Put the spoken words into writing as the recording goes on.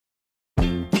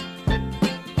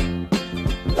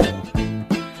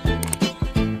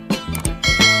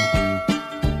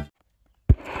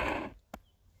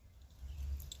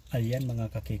Ayan mga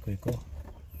kakikoy ko,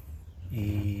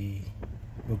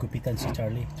 gugupitan si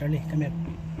Charlie. Charlie, come here.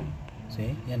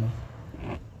 See, yan o.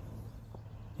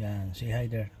 Yan, say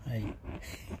hi there. Hi.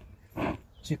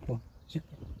 Sit po,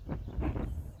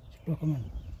 come on.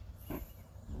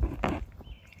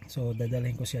 So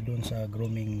dadalhin ko siya doon sa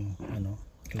grooming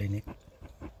clinic,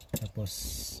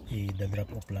 tapos i-drop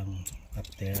off lang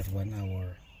after 1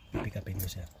 hour. Pick upin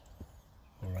ko siya.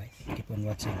 Alright, keep on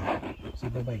watching. Say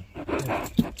bye-bye.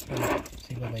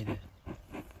 Say bye-bye there.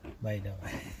 Bye daw.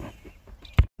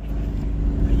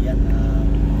 Ayan,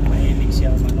 mahilig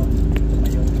siya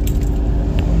tumayo.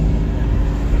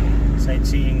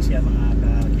 Sightseeing siya mga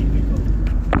kakikoy ko.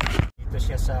 Dito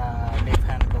siya sa left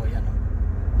hand ko. Yan,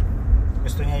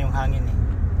 gusto niya yung hangin eh.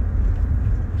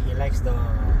 He likes the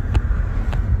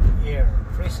air,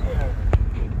 fresh air.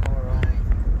 Alright.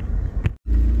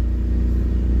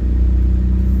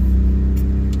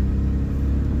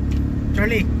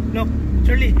 Charlie, look.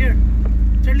 Charlie, here.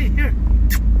 Charlie, here.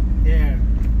 There.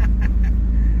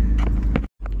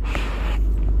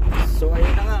 So ayun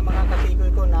na nga mga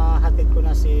kakikoy ko, nahatid ko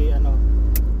na si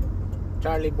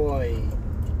Charlie Boy.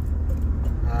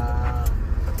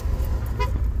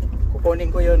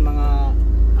 Kukunin ko yun mga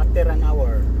after an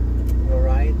hour.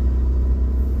 Alright.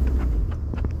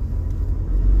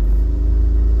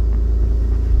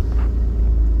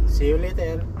 See you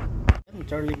later.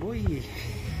 Charlie Boy.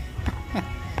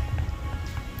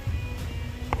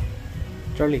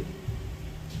 Charlie.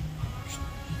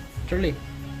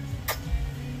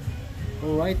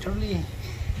 Alright, Charlie.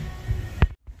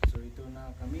 So ito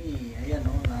na kami. Ayan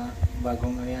na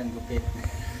bagong gupit.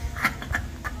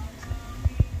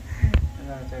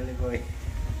 Charlie Boy.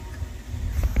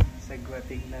 Sagwa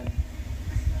tingnan.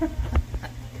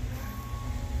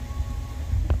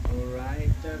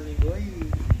 Alright, Charlie Boy.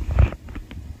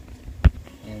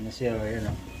 Ayan na siya.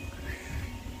 Ayan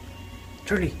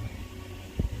Charlie.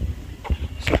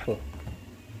 Sipo.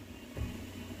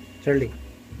 Charlie.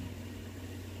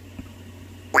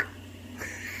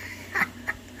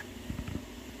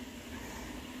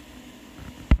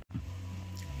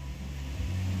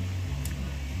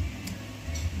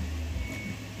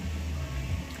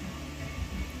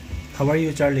 How are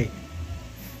you, Charlie?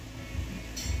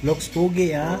 Looks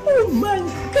spooky, huh? Oh my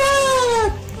God!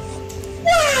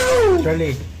 Wow!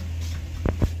 Charlie.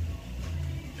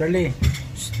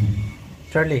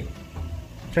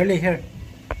 Charlie, here.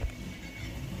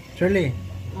 Charlie.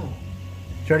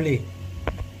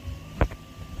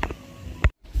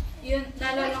 Yun,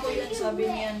 naalala ko yun, sabi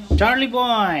niya. Charlie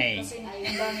Boy! Kasi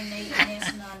yung dami na inis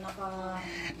na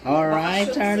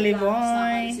Alright, Charlie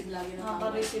Boy.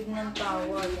 Naka-receive ng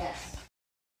tawag. Yes.